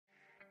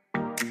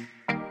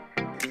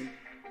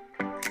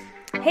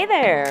Hey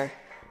there!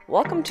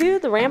 Welcome to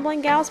the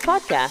Rambling Gals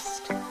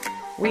podcast.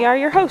 We are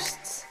your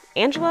hosts,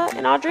 Angela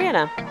and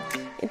Adriana,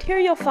 and here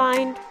you'll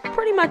find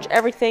pretty much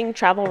everything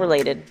travel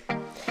related.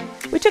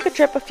 We took a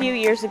trip a few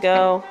years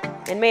ago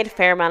and made a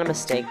fair amount of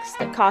mistakes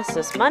that cost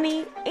us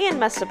money and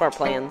messed up our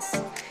plans.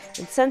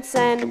 And since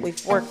then,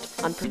 we've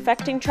worked on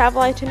perfecting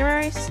travel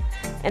itineraries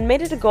and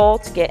made it a goal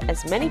to get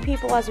as many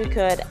people as we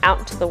could out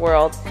into the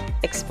world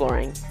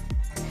exploring.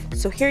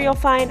 So here you'll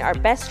find our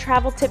best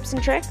travel tips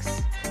and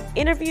tricks,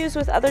 interviews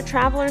with other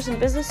travelers and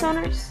business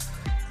owners,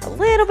 a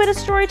little bit of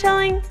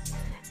storytelling,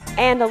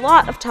 and a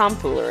lot of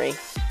tomfoolery.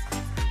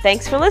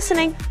 Thanks for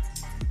listening.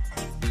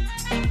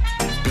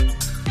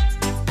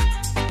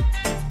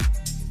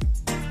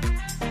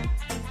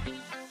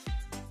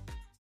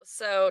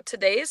 So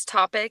today's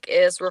topic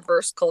is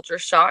reverse culture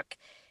shock.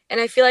 And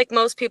I feel like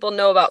most people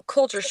know about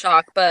culture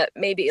shock, but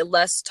maybe a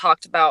less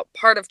talked about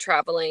part of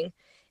traveling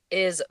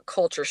is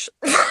culture shock.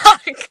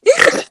 I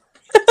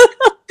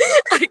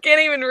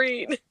can't even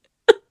read.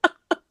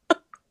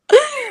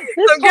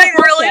 I'm getting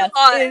really hot.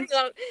 I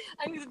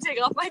need to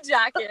take off my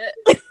jacket.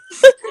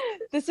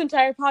 This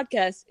entire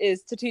podcast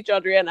is to teach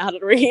Adriana how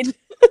to read.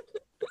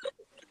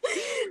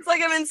 It's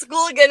like I'm in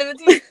school again and the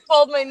teacher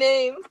called my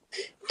name.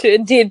 To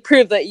indeed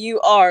prove that you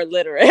are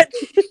literate.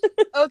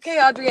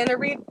 Okay, Adriana,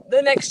 read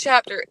the next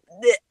chapter.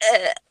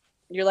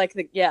 You're like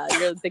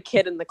you're the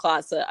kid in the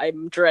class that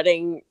I'm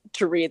dreading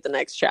to read the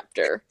next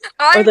chapter.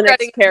 Or the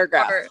next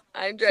paragraph.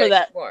 I'm dreading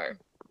more.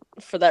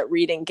 For that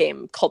reading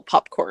game called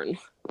Popcorn.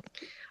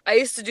 I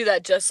used to do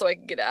that just so I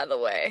could get out of the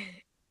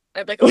way.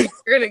 I'd be like, okay,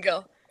 you're gonna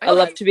go. I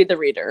love to be the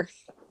reader.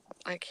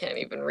 I can't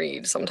even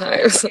read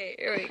sometimes. Okay,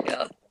 here we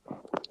go.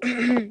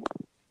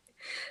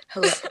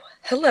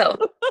 Hello.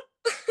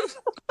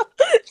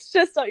 It's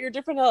just all your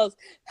different hellos.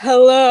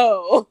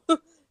 Hello.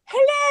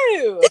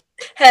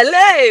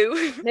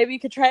 Maybe you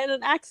could try it in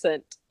an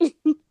accent.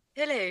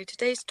 Hello.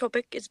 Today's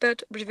topic is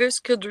about reverse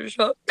culture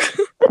shock.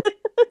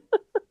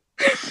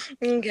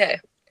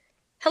 Okay.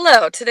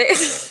 Hello. Today.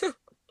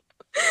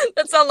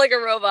 That sounds like a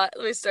robot.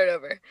 Let me start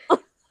over.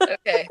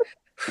 Okay.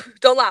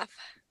 Don't laugh.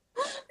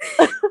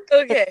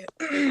 Okay.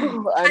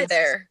 Hi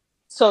there.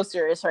 So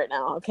serious right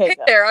now. Okay. Hey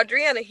there,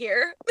 Adriana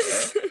here.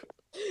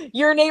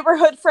 Your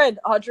neighborhood friend,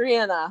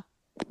 Adriana.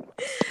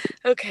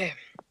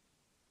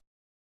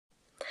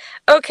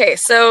 Okay,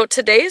 so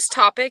today's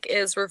topic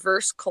is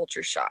reverse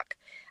culture shock.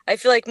 I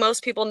feel like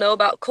most people know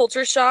about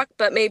culture shock,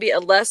 but maybe a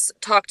less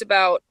talked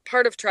about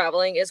part of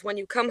traveling is when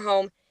you come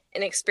home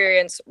and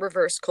experience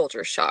reverse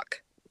culture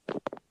shock.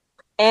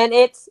 And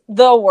it's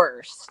the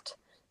worst.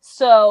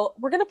 So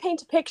we're going to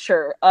paint a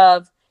picture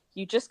of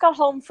you just got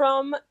home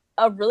from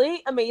a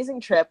really amazing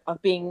trip of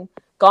being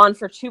gone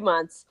for 2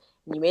 months,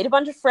 and you made a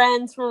bunch of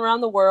friends from around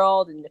the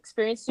world and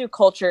experienced new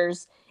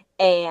cultures,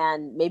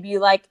 and maybe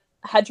you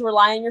had to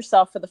rely on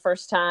yourself for the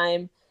first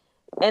time,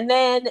 and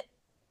then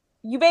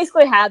you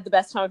basically had the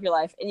best time of your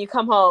life, and you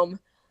come home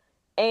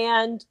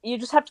and you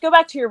just have to go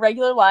back to your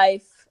regular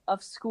life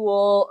of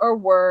school or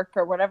work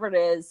or whatever it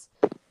is,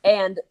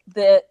 and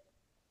the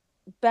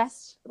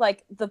best,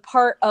 the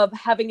part of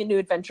having a new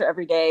adventure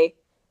every day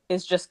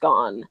is just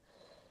gone.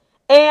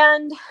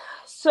 And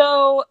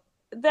so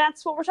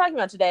that's what we're talking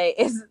about today,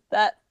 is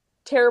that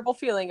terrible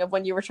feeling of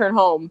when you return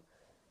home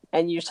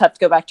and you just have to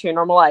go back to your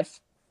normal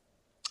life.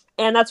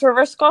 And that's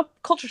reverse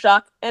culture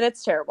shock, and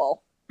it's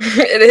terrible.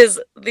 It is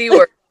the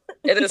worst.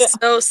 It is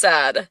so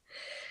sad.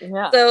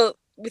 Yeah. So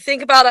we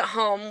think about at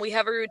home, we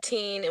have a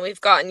routine and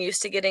we've gotten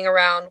used to getting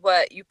around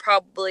what you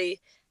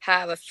probably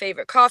have a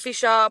favorite coffee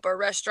shop or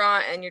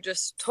restaurant, and you're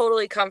just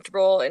totally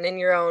comfortable and in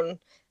your own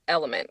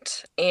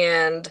element.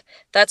 And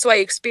that's why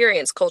you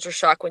experience culture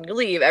shock when you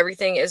leave.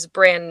 Everything is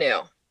brand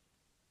new.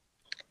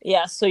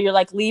 Yeah, so you're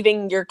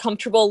leaving your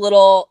comfortable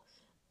little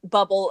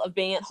bubble of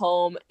being at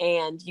home,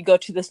 and you go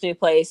to this new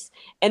place.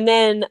 And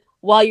then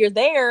while you're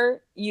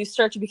there, you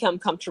start to become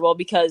comfortable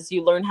because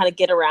you learn how to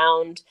get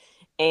around,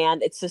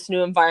 and it's this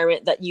new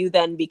environment that you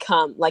then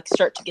become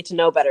start to get to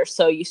know better.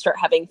 So you start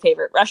having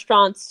favorite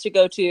restaurants to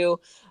go to,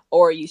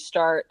 or you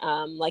start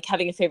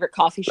having a favorite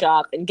coffee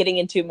shop and getting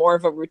into more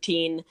of a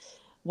routine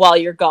while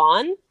you're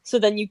gone. So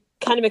then you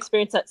kind of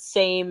experience that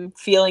same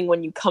feeling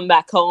when you come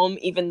back home,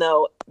 even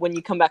though when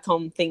you come back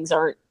home, things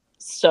aren't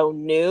so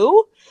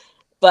new,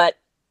 but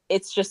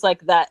it's just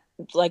that,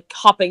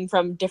 hopping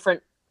from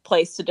different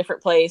place to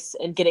different place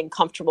and getting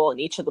comfortable in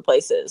each of the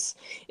places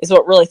is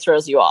what really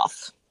throws you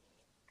off.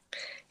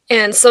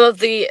 And some of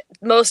the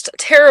most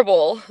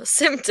terrible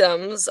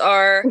symptoms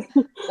are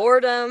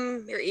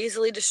boredom, you're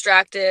easily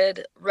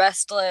distracted,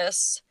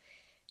 restless,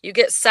 you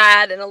get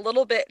sad and a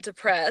little bit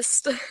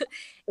depressed,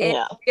 and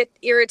you get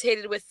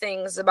irritated with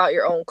things about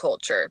your own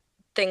culture,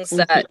 things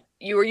that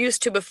you were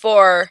used to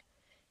before,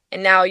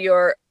 and now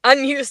you're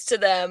unused to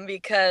them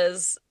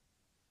because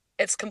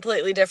it's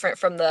completely different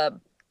from the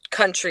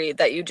country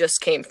that you just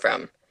came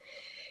from.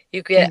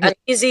 You get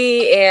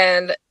uneasy,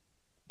 and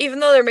even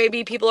though there may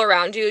be people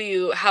around you,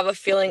 you have a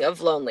feeling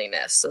of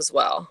loneliness as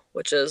well,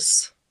 which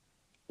is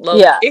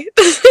lonely. Yeah.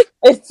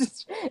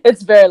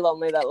 It's very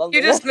lonely, that You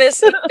loneliness.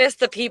 just miss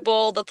the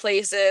people, the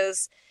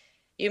places.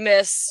 You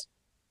miss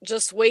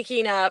just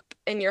waking up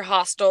in your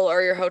hostel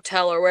or your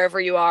hotel or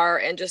wherever you are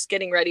and just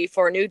getting ready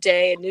for a new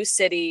day, a new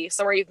city,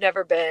 somewhere you've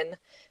never been,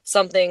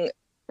 something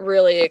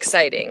really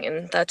exciting,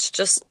 and that's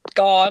just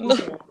gone.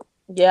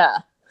 Yeah.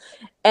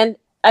 And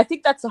I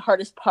think that's the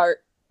hardest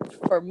part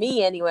for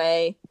me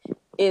anyway,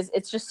 is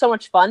it's just so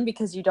much fun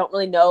because you don't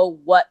really know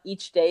what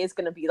each day is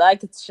going to be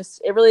like.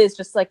 It really is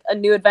just like a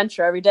new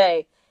adventure every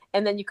day.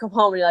 And then you come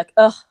home and you're like,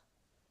 ugh,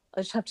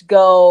 I just have to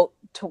go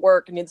to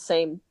work and do the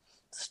same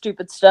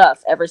stupid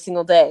stuff every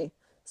single day.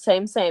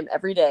 Same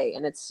every day.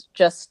 And it's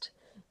just,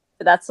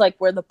 that's like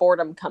where the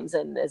boredom comes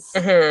in, is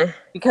Mm-hmm.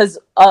 because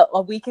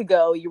a week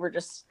ago you were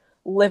just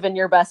living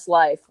your best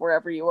life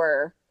wherever you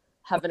were,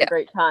 having a Yeah.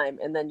 great time,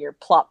 and then you're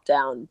plopped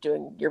down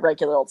doing your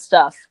regular old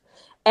stuff.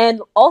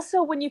 And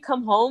also when you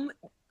come home,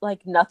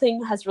 like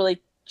nothing has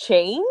really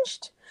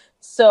changed.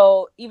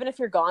 So even if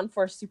you're gone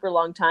for a super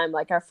long time,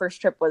 like our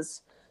first trip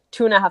was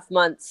 2.5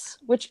 months,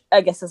 which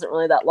I guess isn't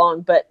really that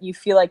long, but you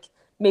feel like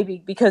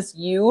maybe because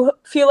you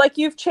feel like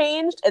you've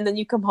changed, and then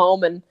you come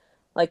home and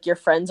like your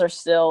friends are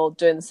still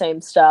doing the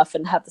same stuff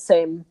and have the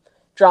same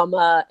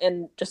drama,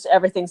 and just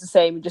everything's the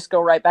same. You just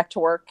go right back to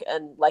work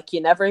and like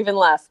you never even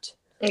left.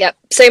 Yep.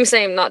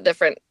 Same, not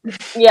different.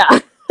 Yeah.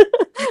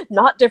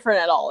 Not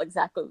different at all,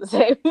 exactly the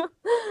same.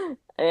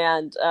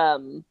 And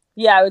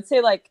yeah, I would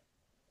say like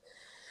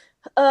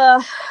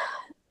uh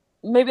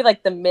maybe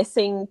like the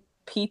missing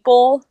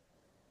people,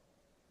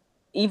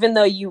 even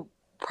though you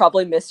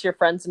probably miss your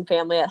friends and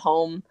family at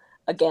home,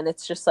 again,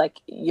 it's just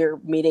like you're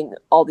meeting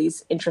all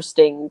these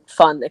interesting,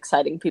 fun,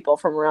 exciting people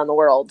from around the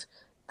world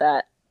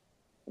that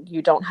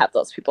you don't have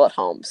those people at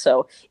home.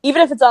 So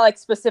even if it's not like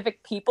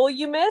specific people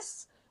you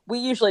miss, we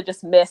usually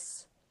just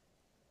miss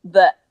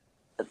the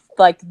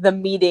the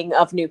meeting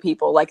of new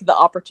people, like the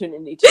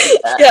opportunity to do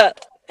that. Yeah.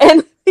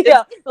 And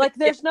yeah, like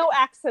there's no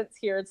accents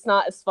here. It's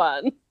not as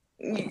fun.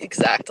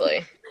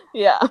 Exactly.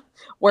 Yeah.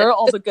 Where are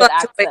all the good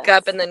accents? Wake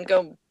up and then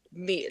go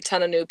meet a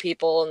ton of new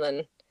people and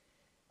then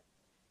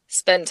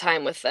spend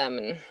time with them,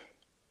 and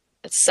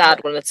it's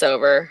sad when it's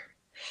over.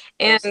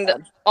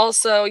 And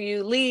also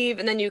you leave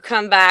and then you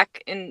come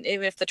back, and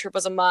even if the trip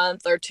was a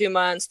month or 2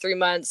 months, 3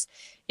 months,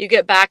 you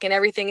get back and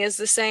everything is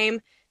the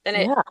same, then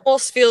it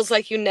almost feels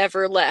like you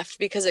never left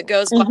because it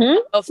goes by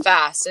so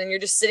fast, and you're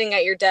just sitting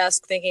at your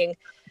desk thinking,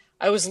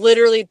 I was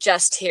literally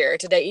just here.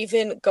 Did I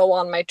even go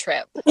on my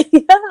trip?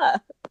 Yeah.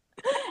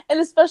 And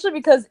especially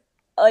because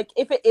like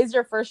if it is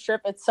your first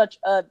trip, it's such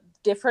a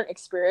different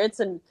experience,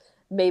 and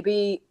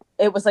maybe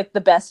it was like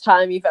the best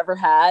time you've ever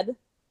had.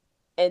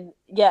 And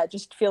yeah, it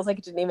just feels like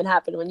it didn't even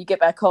happen when you get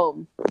back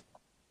home.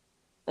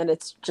 And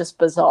it's just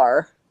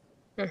bizarre.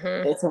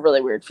 Mm-hmm. It's a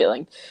really weird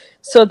feeling.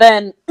 So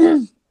then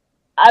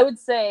I would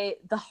say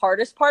the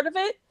hardest part of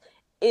it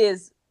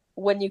is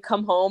when you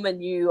come home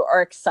and you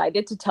are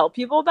excited to tell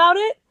people about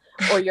it,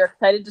 or you're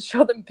excited to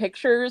show them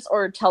pictures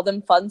or tell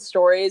them fun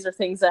stories or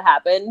things that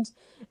happened,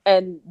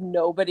 and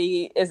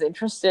nobody is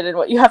interested in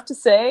what you have to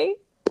say.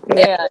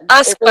 Yeah.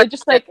 And it really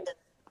just like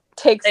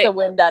takes the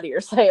wind out of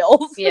your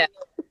sails. Yeah.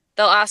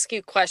 They'll ask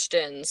you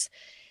questions,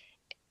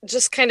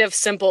 just kind of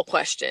simple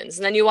questions,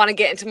 and then you want to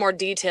get into more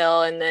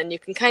detail, and then you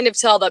can kind of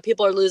tell that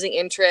people are losing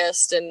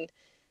interest, and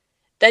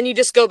then you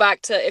just go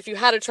back to, if you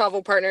had a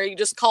travel partner, you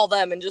just call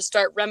them and just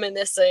start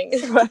reminiscing.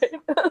 Right.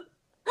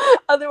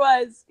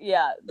 Otherwise,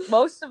 yeah,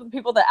 most of the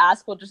people that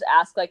ask will just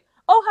ask like,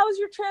 oh, how was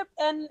your trip,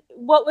 and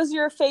what was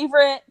your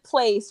favorite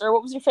place, or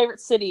what was your favorite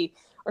city,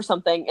 or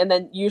something. And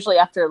then usually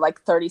after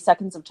like 30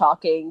 seconds of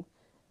talking,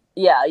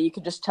 yeah, you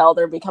can just tell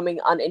they're becoming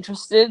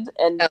uninterested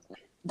and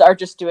are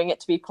just doing it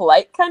to be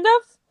polite, kind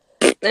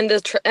of. End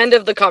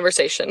of the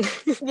conversation.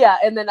 Yeah,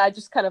 and then I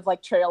just kind of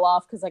like trail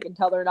off because I can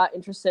tell they're not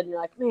interested, and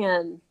you're like,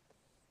 man,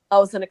 that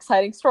was an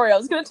exciting story I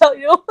was going to tell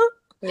you.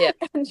 Yeah.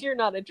 And you're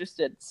not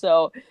interested.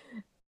 So,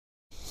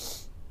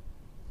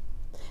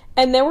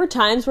 and there were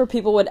times where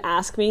people would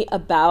ask me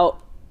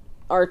about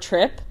our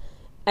trip,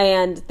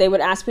 and they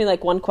would ask me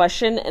like one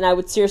question, and I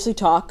would seriously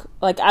talk.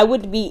 Like I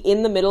would be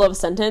in the middle of a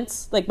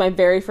sentence, like my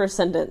very first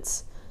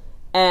sentence,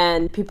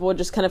 and people would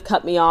just kind of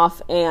cut me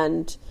off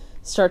and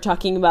start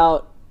talking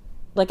about,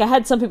 like I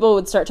had some people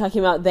would start talking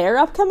about their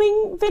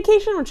upcoming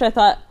vacation, which I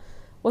thought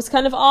was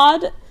kind of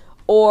odd,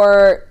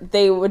 or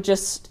they would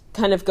just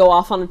kind of go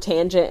off on a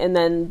tangent and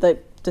then the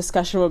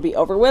discussion would be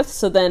over with.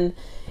 So then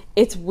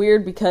it's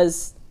weird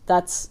because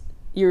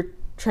we were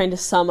trying to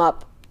sum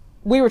up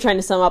a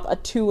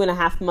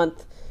 2.5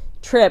 month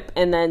trip,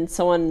 and then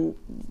someone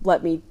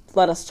let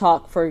us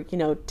talk for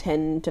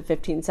 10 to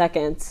 15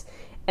 seconds,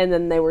 and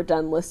then they were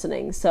done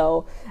listening.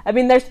 So I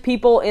mean, there's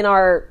people in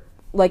our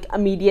like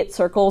immediate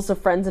circles of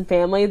friends and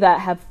family that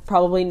have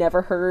probably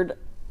never heard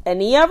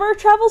any of our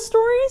travel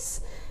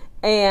stories,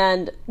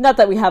 and not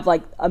that we have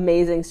like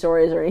amazing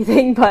stories or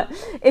anything, but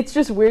it's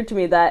just weird to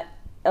me that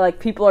like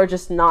people are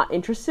just not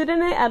interested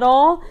in it at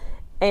all.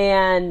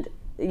 And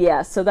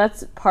yeah, so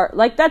that's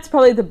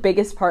probably the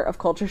biggest part of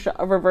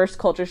reverse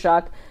culture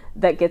shock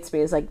that gets me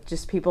is like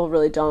just people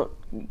really don't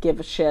give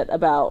a shit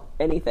about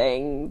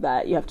anything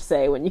that you have to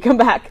say when you come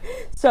back.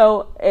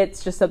 So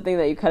it's just something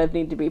that you kind of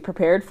need to be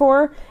prepared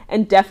for,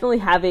 and definitely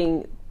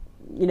having,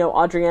 you know,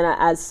 Adriana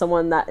as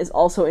someone that is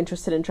also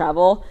interested in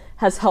travel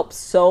has helped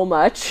so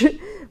much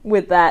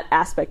with that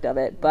aspect of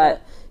it.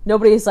 But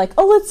nobody's like,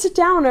 oh, let's sit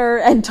down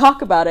and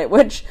talk about it,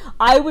 which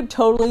I would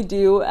totally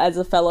do as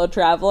a fellow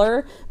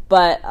traveler.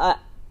 But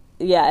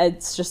yeah,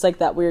 it's just like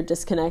that weird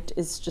disconnect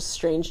is just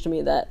strange to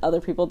me that other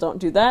people don't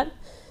do that.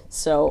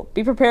 So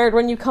be prepared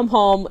when you come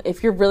home.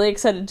 If you're really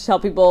excited to tell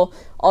people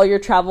all your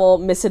travel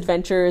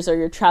misadventures or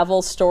your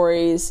travel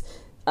stories,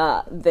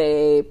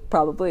 they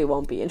probably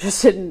won't be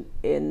interested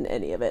in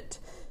any of it.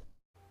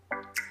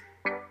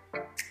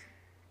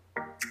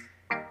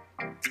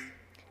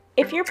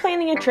 If you're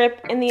planning a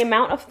trip and the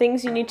amount of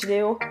things you need to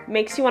do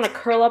makes you want to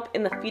curl up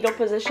in the fetal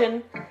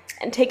position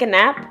and take a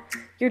nap,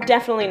 you're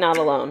definitely not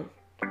alone.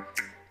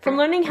 From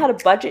learning how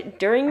to budget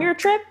during your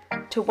trip,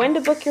 to when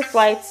to book your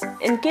flights,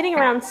 and getting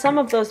around some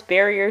of those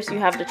barriers you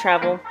have to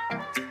travel,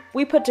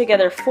 we put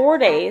together 4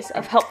 days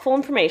of helpful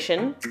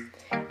information,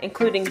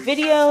 including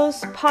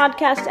videos,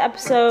 podcast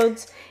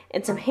episodes,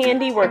 and some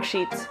handy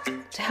worksheets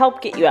to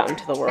help get you out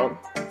into the world.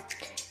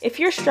 If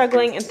you're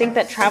struggling and think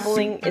that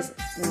traveling is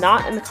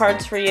not in the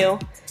cards for you,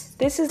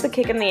 this is the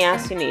kick in the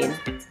ass you need.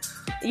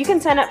 You can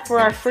sign up for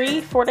our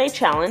free 4-day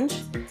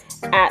challenge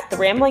at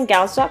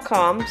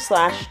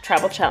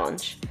theramblingals.com/travel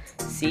challenge.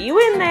 See you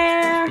in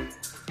there!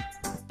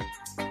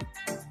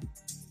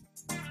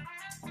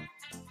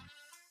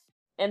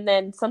 And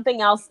then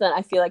something else that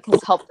I feel like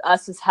has helped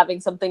us is having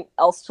something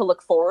else to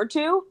look forward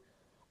to.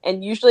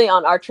 And usually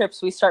on our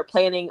trips, we start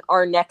planning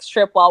our next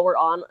trip while we're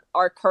on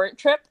our current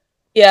trip.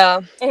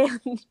 Yeah.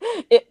 And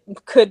it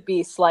could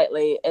be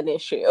slightly an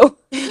issue.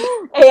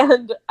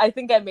 And I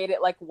think I made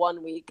it like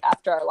 1 week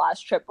after our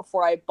last trip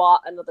before I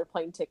bought another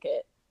plane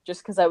ticket,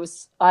 just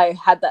because I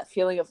had that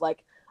feeling of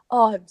like,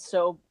 oh, I'm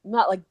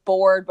not like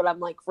bored, but I'm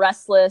like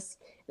restless.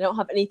 I don't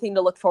have anything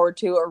to look forward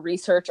to or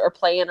research or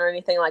plan or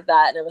anything like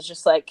that. And it was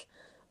just like,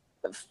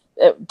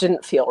 it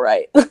didn't feel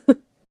right.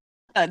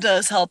 That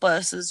does help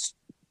us, is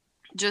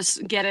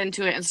just get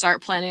into it and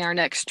start planning our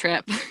next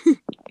trip.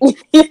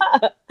 Yeah.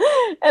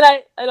 And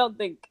I don't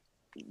think,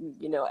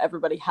 you know,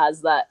 everybody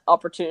has that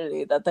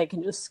opportunity that they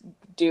can just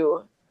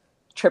do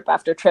trip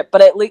after trip.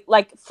 But at least,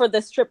 like, for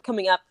this trip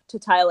coming up to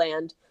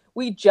Thailand,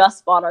 we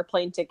just bought our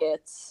plane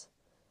tickets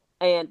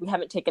and we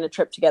haven't taken a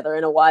trip together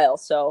in a while.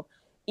 So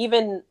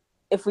even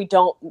if we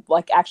don't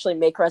like actually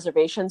make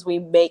reservations, we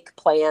make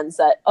plans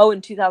that, oh,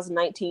 in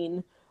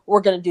 2019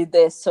 we're going to do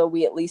this, so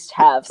we at least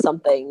have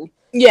something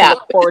to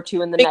look forward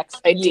to in the next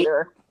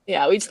year.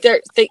 Yeah, we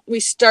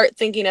start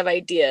thinking of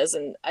ideas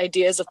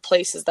of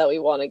places that we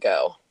want to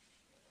go.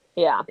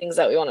 Yeah, things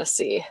that we want to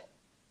see.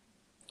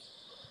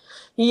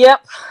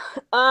 Yep.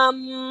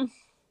 I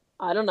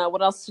don't know.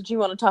 What else did you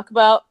want to talk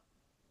about?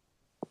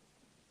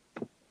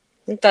 I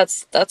think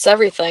that's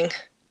everything.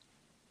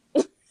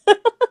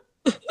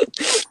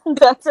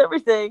 That's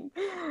everything.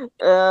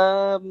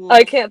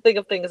 I can't think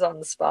of things on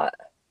the spot.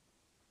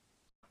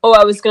 Oh,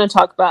 I was going to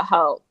talk about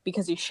how,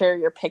 because you share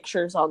your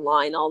pictures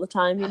online all the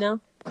time, you know?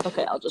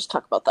 Okay, I'll just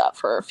talk about that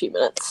for a few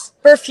minutes.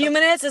 For a few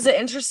minutes? Is it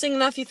interesting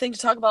enough, you think,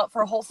 to talk about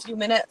for a whole few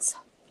minutes?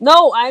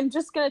 No, I'm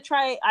just going to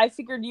try. I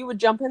figured you would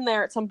jump in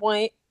there at some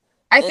point.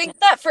 I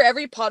think that for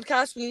every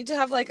podcast, we need to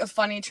have, like, a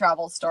funny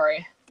travel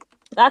story.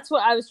 That's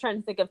what I was trying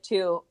to think of,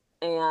 too,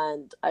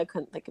 and I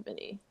couldn't think of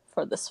any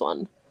for this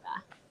one. Yeah.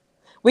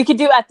 We could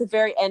do at the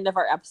very end of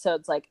our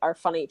episodes, like, our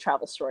funny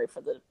travel story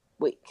for the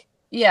week.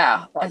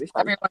 Yeah,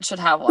 everyone should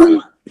have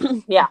one.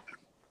 Yeah.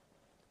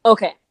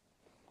 Okay.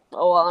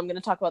 Oh, well, I'm going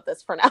to talk about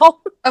this for now.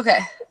 Okay.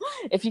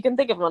 If you can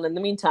think of one in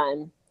the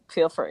meantime,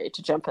 feel free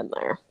to jump in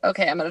there.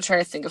 Okay, I'm going to try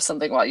to think of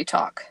something while you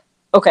talk.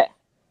 Okay.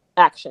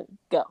 Action.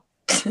 Go.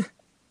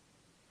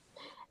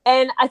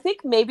 And I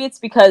think maybe it's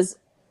because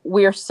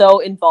we're so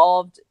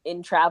involved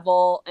in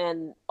travel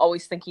and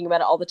always thinking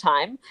about it all the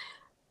time.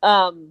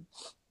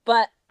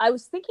 But I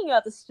was thinking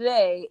about this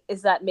today,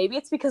 is that maybe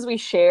it's because we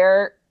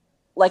share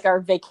like our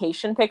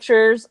vacation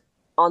pictures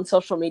on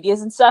social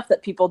medias and stuff,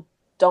 that people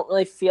don't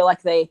really feel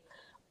like they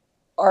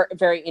are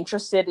very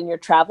interested in your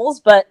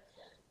travels. But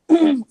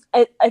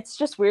it's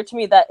just weird to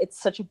me that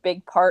it's such a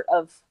big part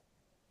of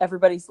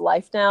everybody's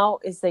life now,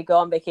 is they go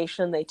on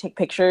vacation, they take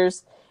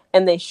pictures,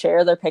 and they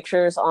share their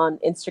pictures on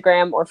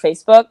Instagram or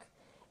Facebook,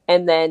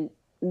 and then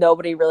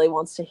nobody really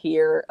wants to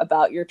hear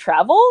about your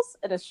travels.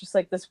 And it's just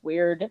like this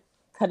weird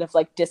kind of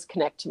like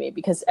disconnect to me,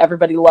 because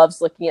everybody loves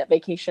looking at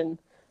vacation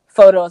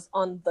photos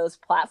on those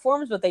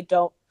platforms, but they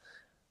don't,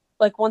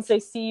 like, once they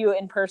see you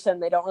in person,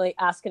 they don't really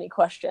ask any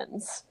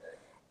questions.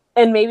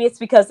 And maybe it's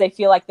because they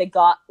feel like they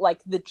got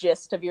like the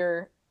gist of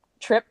your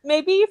trip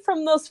maybe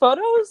from those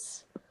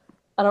photos.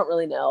 I don't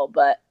really know,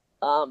 but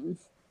I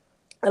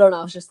don't know.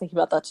 I was just thinking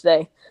about that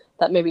today,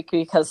 that maybe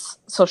because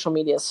social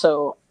media is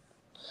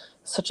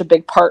such a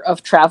big part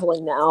of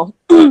traveling now,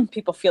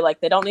 people feel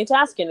like they don't need to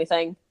ask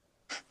anything.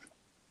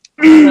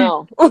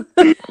 No.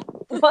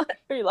 What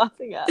are you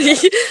laughing at?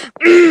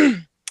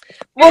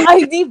 Well,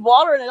 I need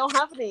water and I don't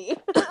have any.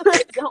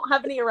 I don't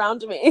have any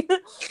around me.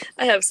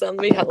 I have some.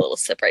 We have a little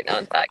sip right now,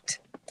 in fact.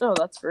 Oh,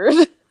 that's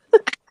rude.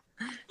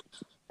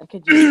 I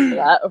could use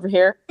that over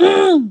here.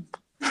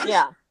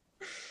 Yeah.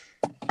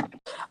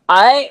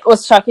 I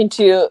was talking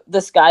to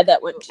this guy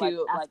that went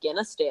to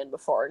Afghanistan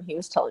before, and he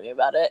was telling me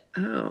about it.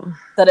 Oh.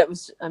 That it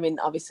was, I mean,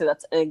 obviously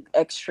that's an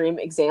extreme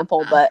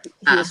example, but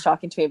he was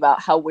talking to me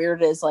about how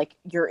weird it is, like,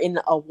 you're in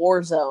a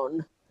war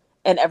zone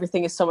and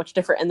everything is so much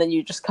different, and then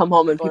you just come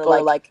home and people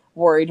are, like,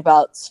 worried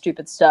about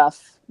stupid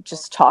stuff,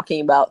 just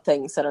talking about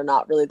things that are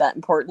not really that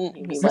important.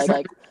 And he's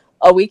like,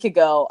 a week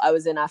ago, I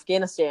was in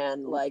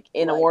Afghanistan, like,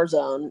 in a war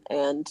zone,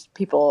 and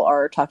people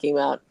are talking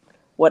about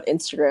what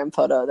Instagram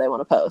photo they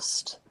want to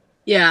post.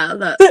 Yeah,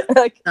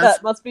 that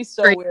must be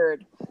so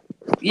weird.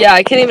 Yeah,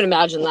 I can't even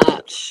imagine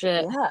that.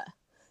 Shit. Yeah.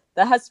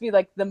 That has to be,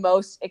 like, the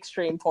most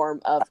extreme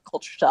form of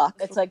culture shock.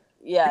 It's like,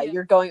 yeah,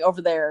 you're going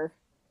over there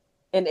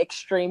in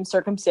extreme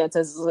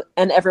circumstances,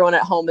 and everyone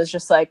at home is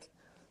just, like,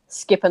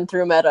 skipping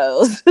through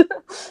meadows.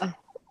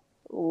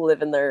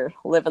 living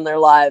their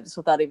lives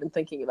without even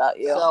thinking about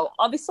you. So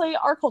obviously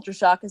our culture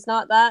shock is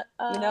not that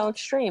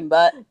extreme,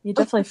 but you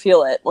definitely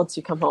feel it once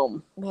you come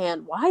home.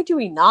 Man, why do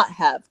we not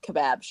have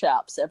kebab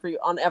shops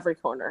on every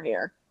corner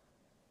here?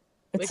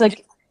 It's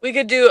we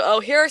could do,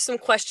 here are some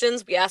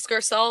questions we ask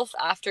ourselves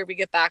after we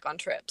get back on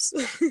trips.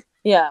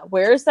 Yeah,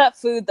 where is that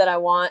food that I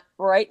want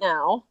right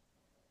now?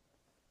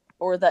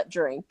 Or that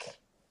drink?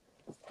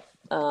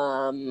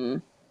 Why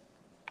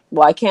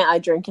can't I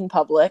drink in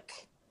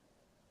public?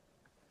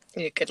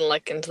 You could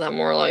look into that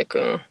more, like,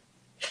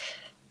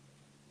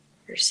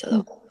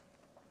 yourself.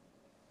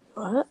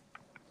 What?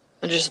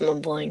 I'm just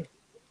mumbling.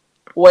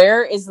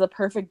 Where is the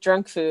perfect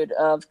drunk food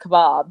of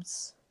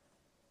kebabs?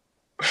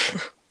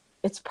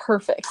 It's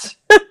perfect.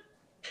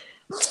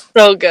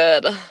 So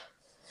good.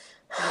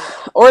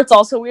 Or it's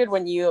also weird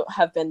when you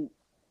have been,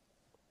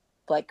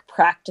 like,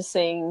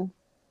 practicing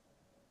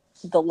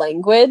the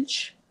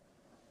language,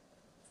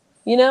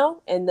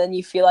 and then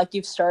you feel like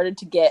you've started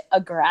to get a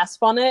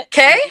grasp on it.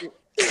 Okay?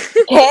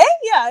 Okay?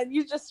 Yeah,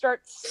 you just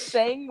start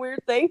saying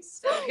weird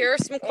things. So here are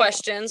some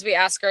questions we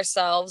ask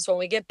ourselves when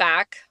we get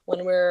back,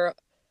 when we're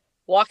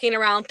walking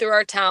around through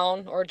our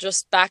town or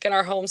just back in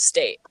our home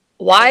state.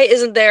 Why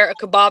isn't there a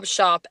kebab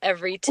shop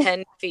every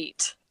 10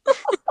 feet?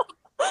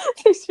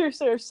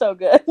 These are so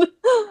good.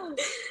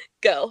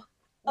 Go.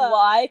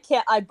 Why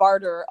can't I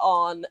barter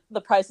on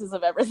the prices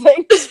of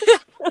everything?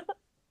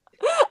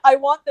 I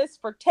want this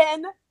for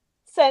 10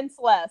 cents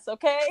less,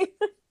 okay?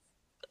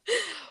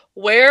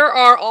 Where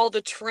are all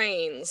the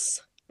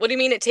trains? What do you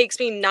mean it takes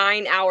me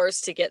 9 hours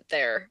to get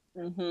there?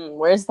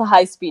 Where's the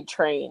high-speed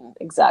train?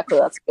 Exactly,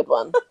 that's a good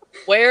one.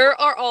 Where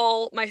are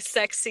all my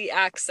sexy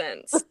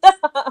accents?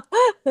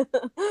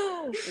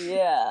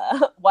 Yeah.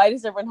 Why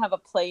does everyone have a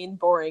plain,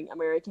 boring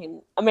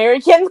American?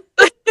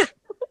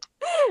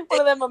 One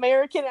of them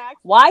American accents.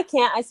 Why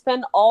can't I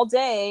spend all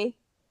day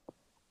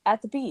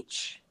at the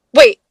beach?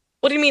 Wait,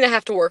 what do you mean I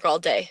have to work all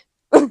day?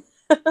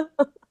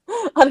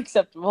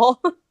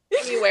 Unacceptable.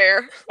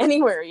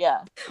 Anywhere,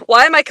 yeah.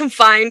 Why am I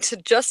confined to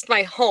just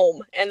my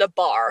home and a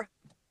bar?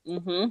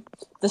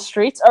 The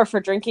streets are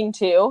for drinking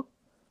too.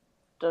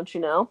 Don't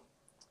you know?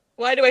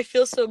 Why do I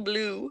feel so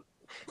blue?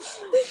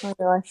 Why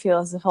do I feel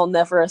as if I'll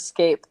never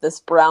escape this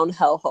brown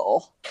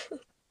hellhole?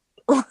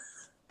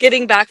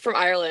 Getting back from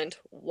Ireland,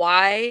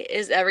 why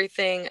is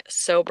everything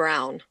so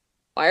brown?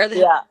 Why are the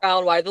hills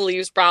brown? Why are the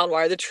leaves brown?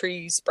 Why are the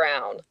trees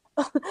brown?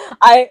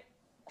 I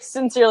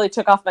sincerely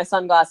took off my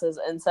sunglasses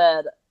and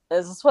said,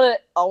 is this what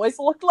it always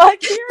looked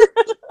like here?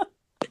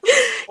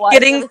 Why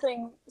is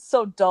everything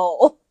so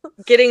dull?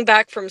 Getting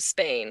back from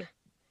Spain.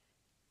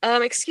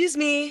 Excuse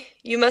me,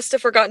 you must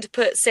have forgotten to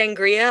put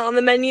sangria on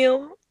the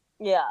menu.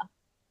 Yeah,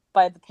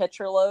 by the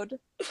pitcher load.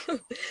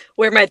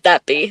 Where might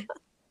that be?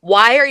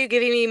 Why are you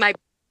giving me my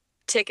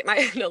ticket?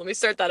 No, let me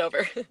start that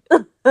over.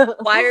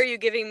 Why are you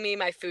giving me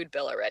my food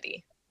bill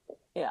already?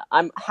 Yeah,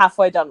 I'm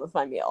halfway done with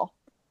my meal.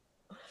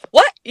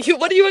 What?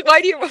 Why do you...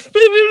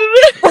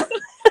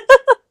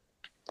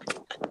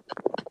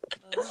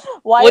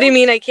 What do you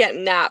mean I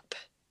can't nap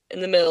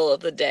in the middle of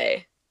the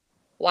day?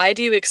 Why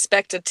do you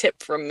expect a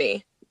tip from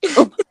me?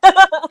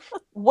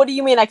 What do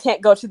you mean I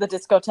can't go to the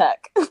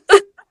discotheque?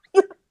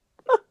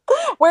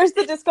 Where's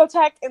the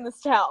discotheque in this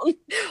town?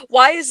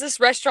 Why is this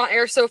restaurant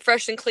air so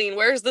fresh and clean?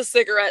 Where's the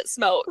cigarette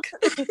smoke?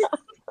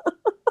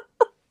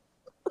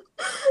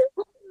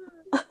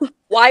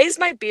 Why is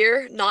my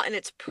beer not in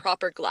its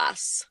proper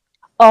glass?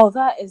 Oh,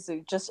 that is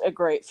just a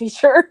great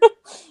feature.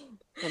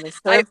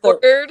 I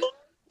ordered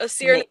a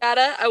Sierra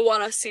Nevada. I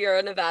want a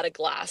Sierra Nevada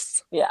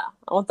glass. Yeah,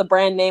 I want the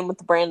brand name with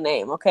the brand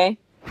name, okay?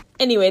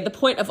 Anyway, the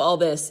point of all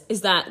this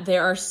is that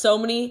there are so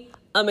many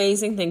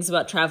amazing things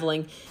about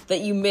traveling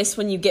that you miss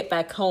when you get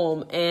back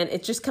home, and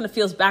it just kind of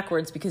feels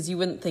backwards because you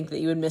wouldn't think that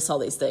you would miss all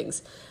these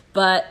things.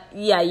 But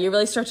yeah, you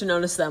really start to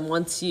notice them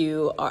once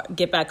you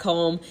get back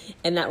home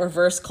and that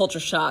reverse culture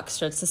shock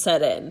starts to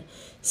set in.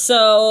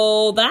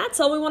 So that's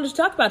all we wanted to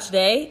talk about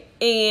today,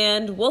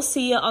 and we'll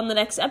see you on the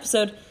next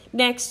episode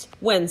next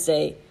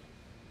Wednesday.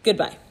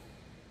 Goodbye.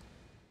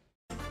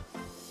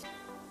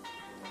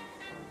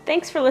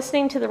 Thanks for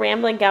listening to the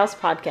Rambling Gals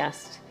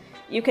podcast.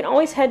 You can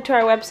always head to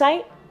our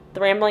website,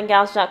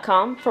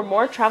 theramblingGals.com, for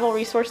more travel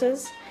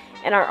resources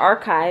and our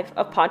archive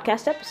of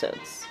podcast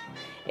episodes.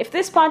 If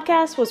this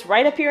podcast was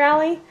right up your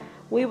alley,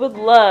 we would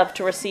love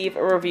to receive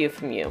a review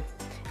from you.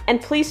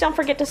 And please don't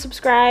forget to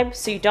subscribe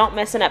so you don't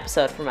miss an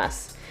episode from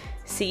us.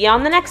 See you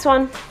on the next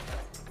one.